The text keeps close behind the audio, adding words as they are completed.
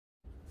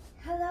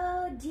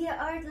dear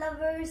art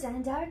lovers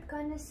and art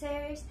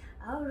connoisseurs,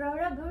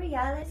 Aurora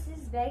Borealis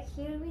is back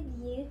here with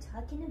you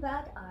talking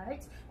about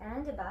art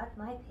and about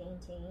my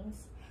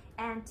paintings.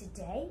 And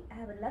today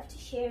I would love to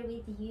share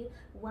with you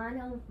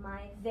one of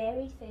my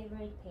very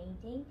favorite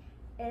painting.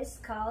 It's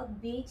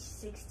called Beach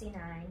 69,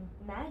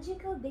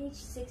 Magical Beach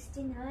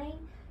 69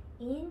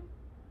 in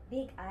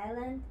Big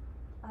Island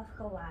of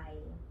Hawaii.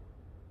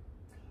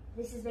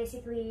 This is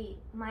basically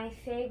my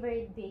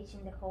favorite beach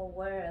in the whole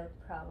world,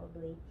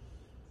 probably.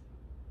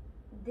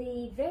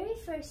 The very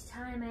first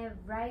time I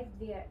arrived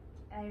there,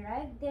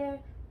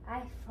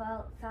 I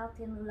felt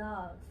in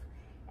love.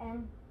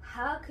 And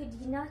how could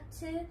you not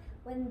to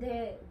when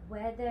the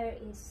weather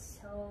is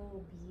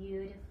so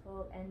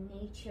beautiful and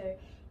nature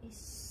is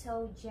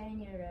so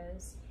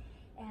generous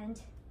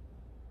and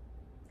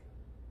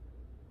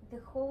the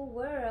whole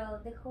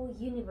world, the whole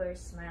universe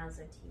smiles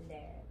at you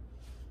there.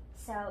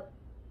 So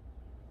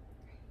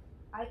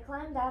I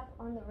climbed up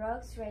on the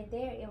rocks right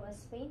there. It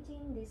was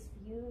painting this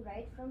view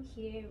right from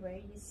here where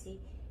you see.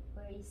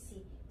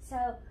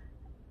 So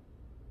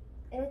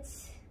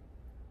it's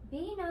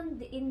being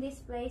in this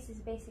place is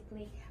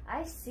basically,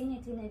 I've seen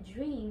it in a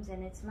dreams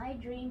and it's my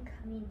dream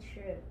coming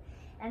true.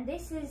 And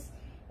this is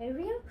a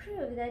real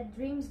proof that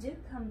dreams do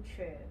come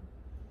true.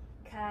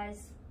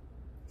 Cause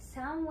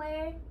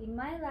somewhere in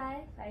my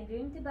life I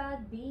dreamed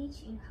about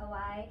beach in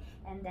Hawaii,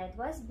 and that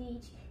was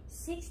beach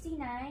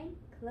 69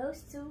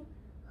 close to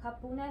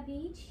Hapuna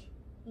Beach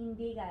in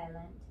Big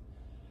Island.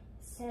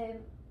 So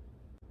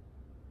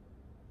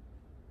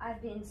I've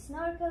been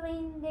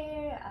snorkeling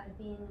there, I've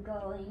been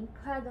going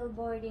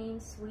paddleboarding,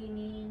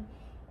 swimming,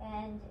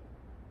 and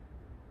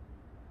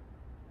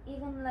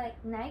even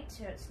like night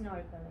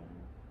snorkeling.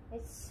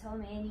 It's so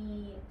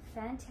many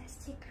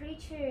fantastic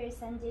creatures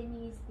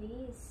underneath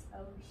this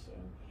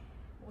ocean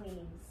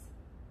waves.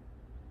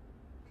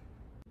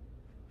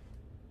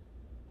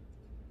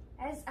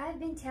 As I've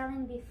been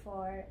telling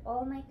before,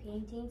 all my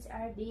paintings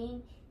are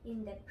being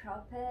in the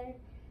proper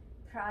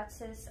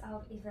process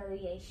of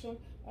evaluation,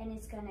 and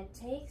it's gonna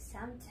take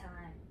some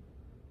time.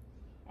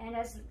 And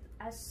as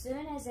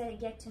soon as I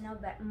get to know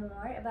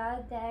more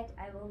about that,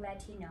 I will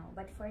let you know.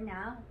 But for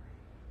now,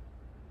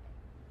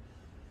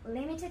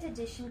 limited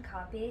edition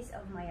copies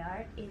of my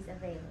art is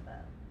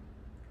available.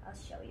 I'll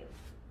show you.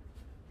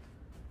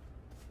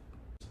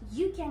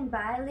 You can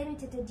buy a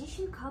limited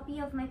edition copy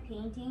of my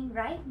painting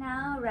right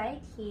now,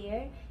 right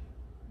here.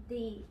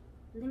 The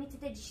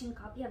limited edition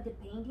copy of the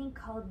painting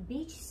called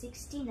Beach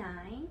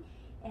 69,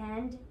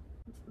 and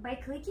by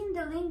clicking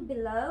the link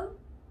below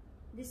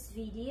this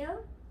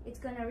video, it's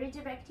gonna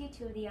redirect you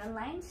to the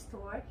online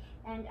store,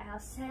 and I'll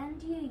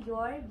send you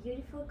your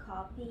beautiful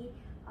copy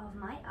of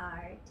my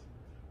art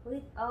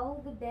with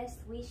all the best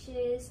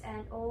wishes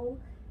and all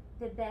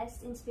the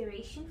best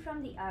inspiration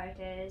from the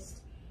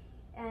artist,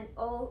 and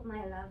all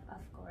my love,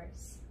 of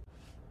course.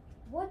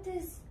 What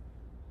is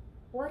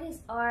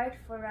art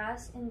for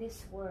us in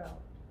this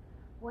world?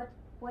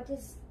 What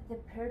is the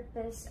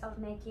purpose of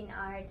making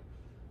art?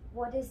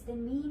 What is the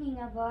meaning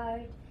of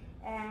art,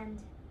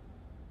 and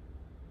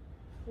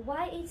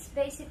why it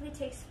basically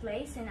takes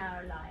place in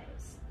our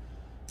lives?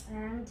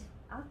 And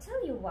I'll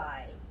tell you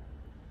why.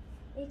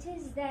 It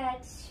is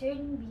that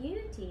certain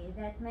beauty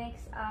that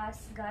makes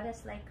us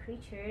goddess-like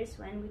creatures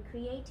when we're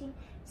creating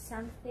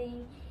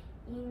something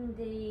in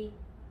the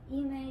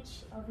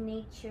image of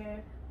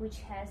nature which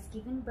has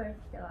given birth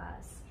to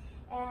us.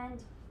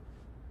 And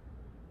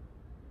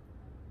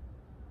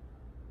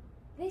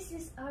this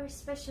is our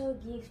special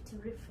gift to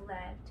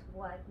reflect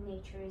what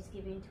nature is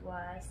giving to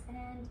us,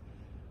 and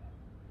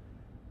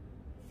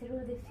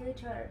through the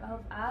filter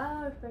of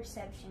our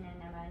perception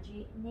and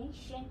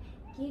imagination,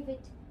 give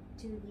it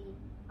to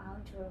the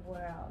outer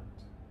world.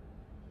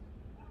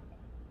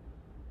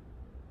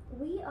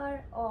 We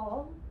are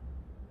all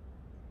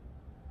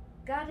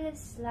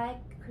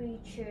goddess-like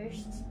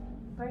creatures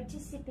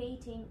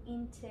participating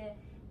into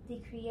the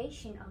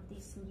creation of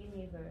this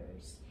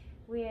universe.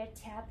 We are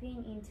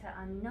tapping into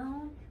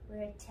unknown, we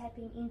are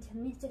tapping into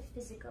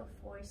metaphysical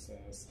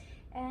forces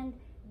and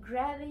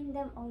grabbing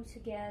them all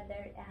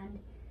together and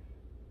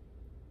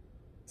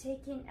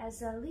taking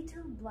as a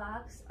little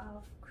blocks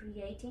of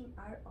creating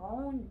our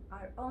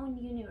own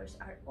universe,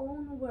 our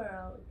own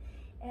world.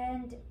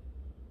 And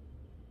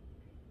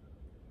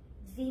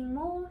the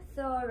more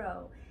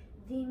thorough,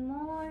 the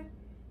more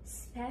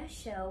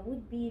special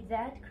would be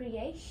that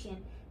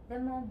creation, the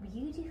more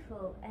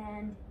beautiful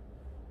and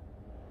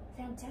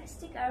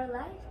fantastic our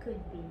life could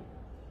be.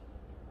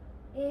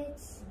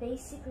 It's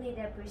basically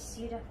the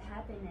pursuit of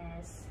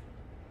happiness.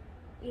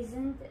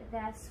 Isn't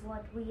that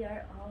what we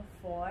are all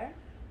for?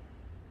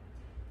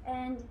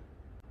 And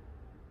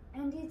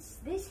it's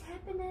this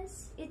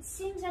happiness, it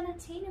seems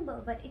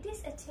unattainable, but it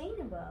is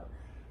attainable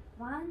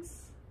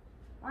once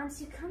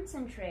you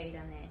concentrate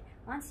on it,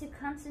 once you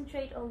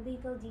concentrate on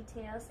little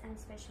details and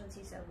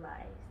specialties of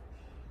life,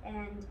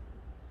 and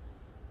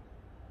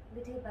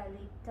little by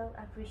little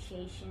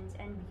appreciations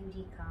and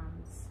beauty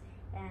comes,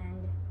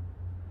 and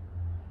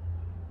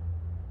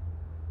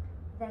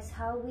That's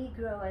how we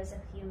grow as a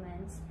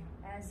humans,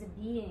 as a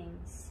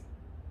beings,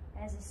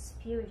 as a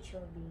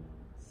spiritual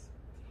beings.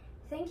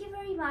 Thank you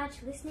very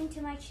much listening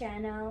to my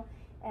channel,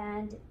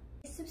 and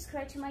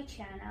subscribe to my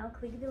channel.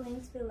 Click the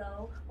links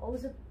below.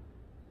 Also,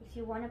 if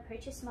you want to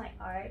purchase my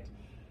art.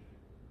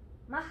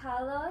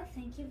 Mahalo,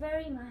 thank you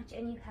very much,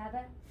 and you have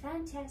a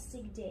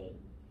fantastic day.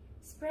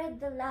 Spread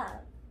the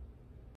love.